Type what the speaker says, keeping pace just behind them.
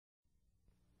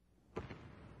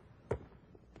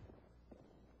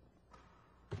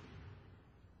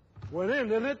Went in,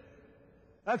 didn't it?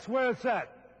 That's where it's at.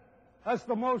 That's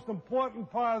the most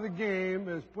important part of the game,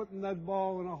 is putting that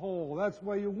ball in a hole. That's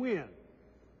where you win.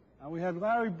 Now, we had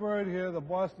Larry Bird here, the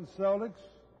Boston Celtics,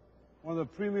 one of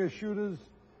the premier shooters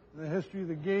in the history of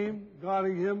the game.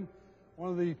 Guarding him, one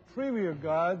of the premier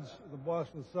guards of the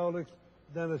Boston Celtics,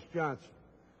 Dennis Johnson.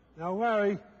 Now,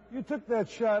 Larry, you took that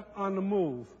shot on the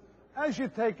move. As you're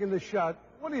taking the shot,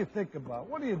 what do you think about?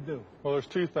 What do you do? Well, there's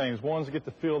two things. One's get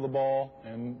the feel of the ball,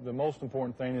 and the most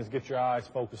important thing is get your eyes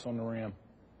focused on the rim.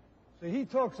 See, he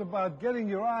talks about getting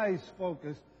your eyes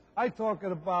focused. I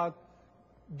talking about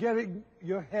getting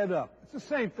your head up. It's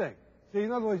the same thing. See,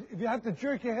 in other words, if you have to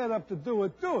jerk your head up to do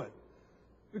it, do it.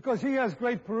 Because he has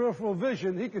great peripheral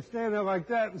vision. He can stand there like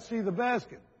that and see the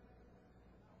basket.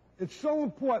 It's so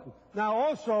important. Now,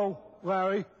 also,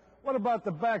 Larry, what about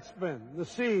the backspin, the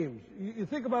seams? You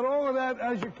think about all of that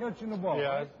as you're catching the ball.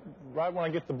 Yeah, right when I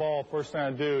get the ball, first thing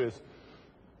I do is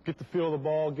get the feel of the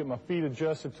ball, get my feet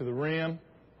adjusted to the rim,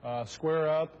 square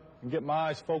up, and get my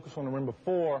eyes focused on the rim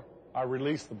before I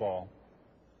release the ball.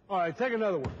 All right, take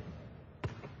another one.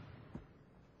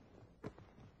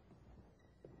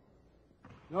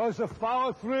 Notice the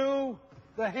follow through,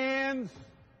 the hands,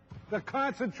 the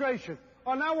concentration.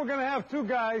 Oh, now we're going to have two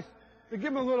guys to give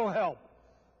him a little help.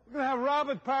 We're going to have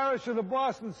Robert Parish of the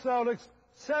Boston Celtics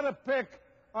set a pick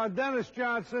on Dennis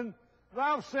Johnson.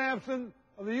 Ralph Sampson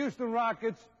of the Houston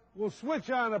Rockets will switch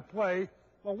on a play.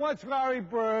 But watch Larry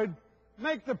Bird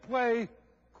make the play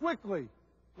quickly.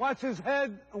 Watch his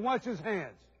head and watch his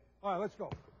hands. All right, let's go.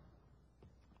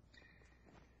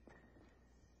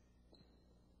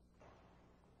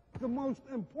 The most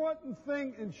important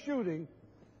thing in shooting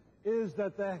is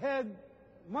that the head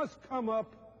must come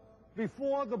up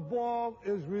before the ball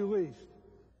is released.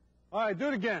 All right, do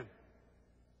it again.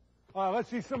 All right, let's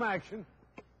see some action.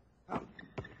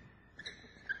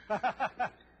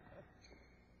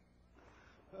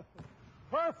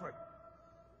 Perfect.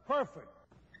 Perfect.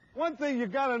 One thing you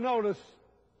got to notice,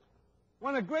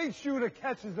 when a great shooter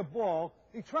catches the ball,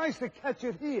 he tries to catch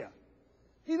it here.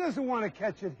 He doesn't want to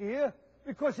catch it here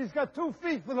because he's got 2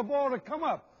 feet for the ball to come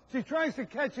up. So he tries to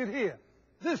catch it here.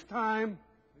 This time,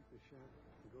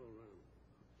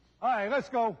 all right, let's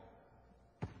go.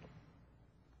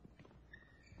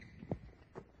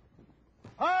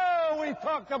 Oh, we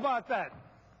talked about that.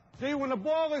 See, when the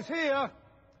ball is here,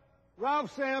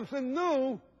 Ralph Sampson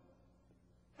knew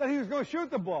that he was going to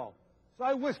shoot the ball. So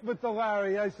I whispered to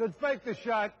Larry, I said, fake the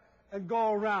shot and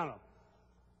go around him.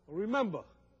 But remember,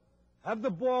 have the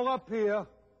ball up here,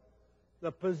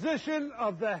 the position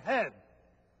of the head,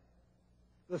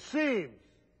 the seams,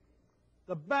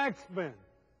 the backspin.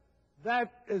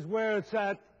 That is where it's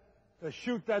at to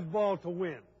shoot that ball to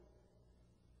win.